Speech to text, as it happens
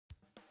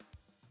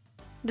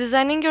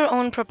Designing your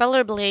own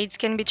propeller blades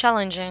can be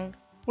challenging,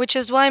 which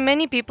is why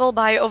many people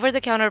buy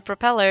over-the-counter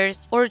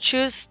propellers or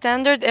choose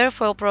standard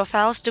airfoil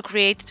profiles to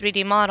create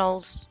 3D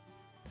models.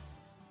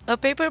 A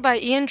paper by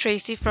Ian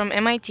Tracy from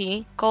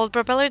MIT called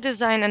Propeller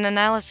Design and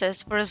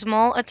Analysis for a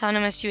Small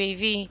Autonomous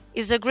UAV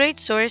is a great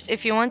source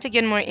if you want to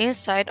get more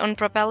insight on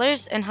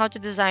propellers and how to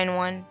design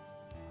one.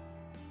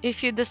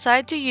 If you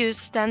decide to use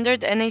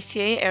standard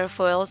NACA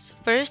airfoils,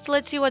 first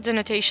let's see what the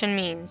notation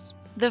means.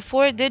 The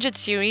 4-digit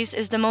series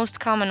is the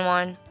most common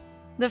one.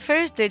 The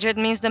first digit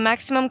means the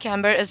maximum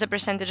camber as a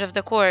percentage of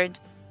the chord.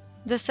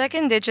 The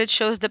second digit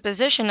shows the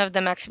position of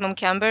the maximum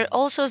camber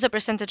also as a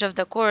percentage of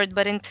the chord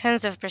but in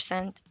tens of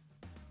percent.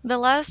 The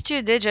last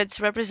 2 digits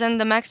represent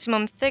the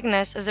maximum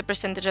thickness as a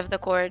percentage of the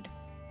chord.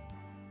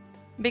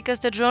 Because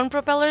the drone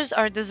propellers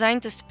are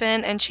designed to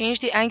spin and change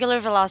the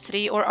angular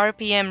velocity or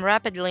RPM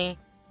rapidly,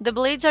 the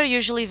blades are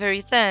usually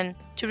very thin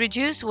to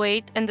reduce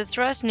weight and the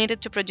thrust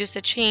needed to produce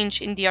a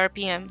change in the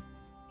RPM.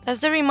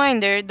 As a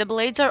reminder, the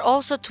blades are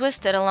also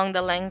twisted along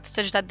the length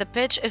such that the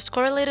pitch is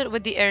correlated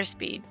with the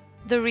airspeed.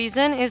 The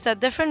reason is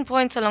that different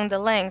points along the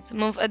length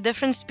move at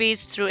different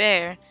speeds through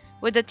air,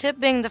 with the tip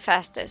being the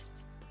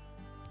fastest.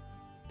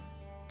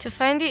 To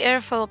find the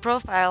airfoil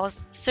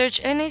profiles,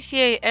 search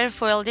NACA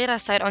airfoil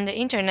datasite on the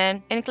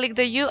internet and click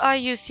the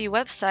UIUC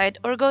website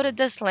or go to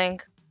this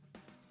link.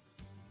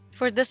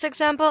 For this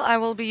example, I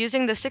will be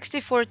using the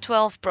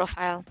 6412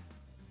 profile.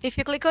 If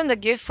you click on the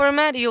GIF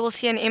format, you will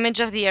see an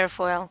image of the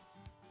airfoil.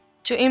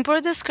 To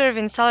import this curve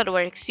in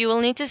SOLIDWORKS, you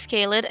will need to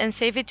scale it and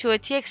save it to a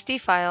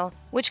TXT file,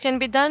 which can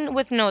be done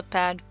with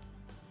Notepad.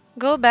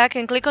 Go back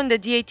and click on the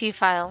DAT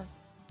file.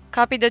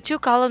 Copy the 2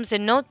 columns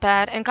in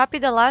Notepad and copy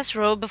the last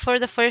row before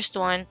the first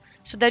one,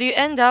 so that you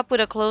end up with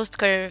a closed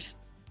curve.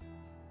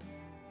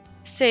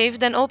 Save,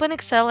 then open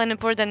Excel and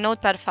import the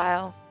Notepad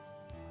file.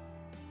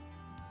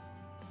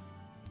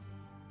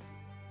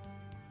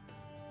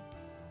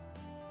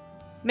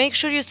 Make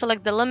sure you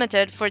select the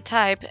limited for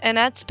type and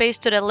add space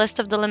to the list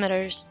of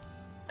delimiters.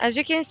 As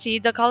you can see,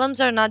 the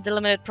columns are not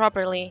delimited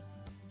properly,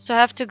 so I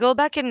have to go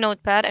back in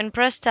Notepad and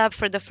press Tab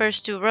for the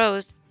first 2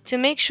 rows to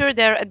make sure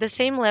they're at the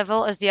same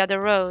level as the other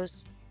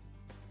rows.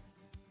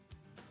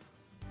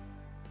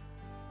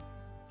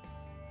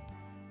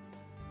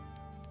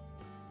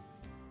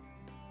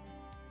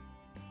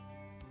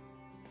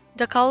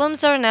 The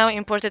columns are now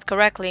imported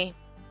correctly.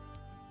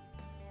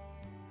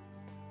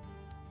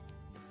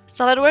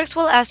 SOLIDWORKS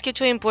will ask you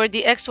to import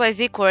the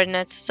XYZ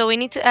coordinates, so we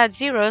need to add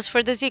zeros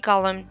for the Z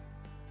column.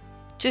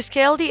 To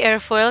scale the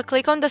airfoil,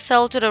 click on the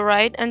cell to the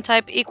right and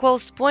type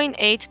equals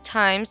 0.8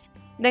 times,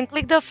 then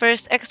click the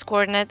first X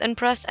coordinate and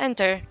press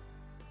Enter.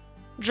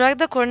 Drag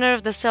the corner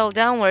of the cell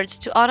downwards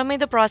to automate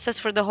the process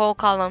for the whole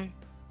column.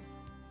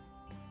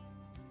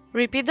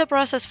 Repeat the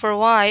process for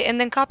Y and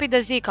then copy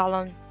the Z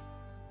column.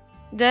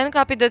 Then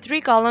copy the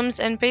 3 columns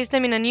and paste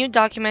them in a new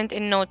document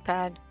in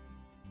Notepad.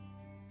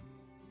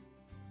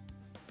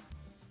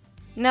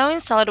 Now in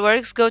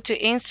SOLIDWORKS, go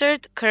to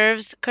Insert,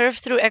 Curves, Curve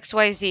through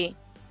XYZ.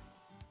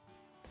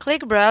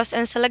 Click Browse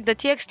and select the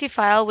TXT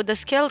file with the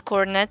scaled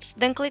coordinates,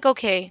 then click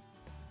OK.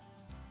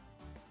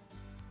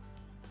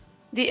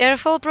 The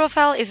airfoil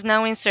profile is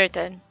now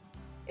inserted.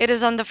 It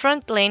is on the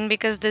front plane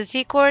because the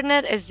Z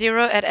coordinate is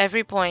 0 at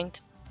every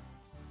point.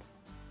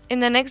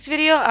 In the next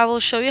video, I will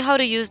show you how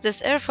to use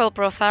this airfoil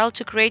profile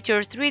to create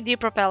your 3D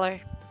propeller.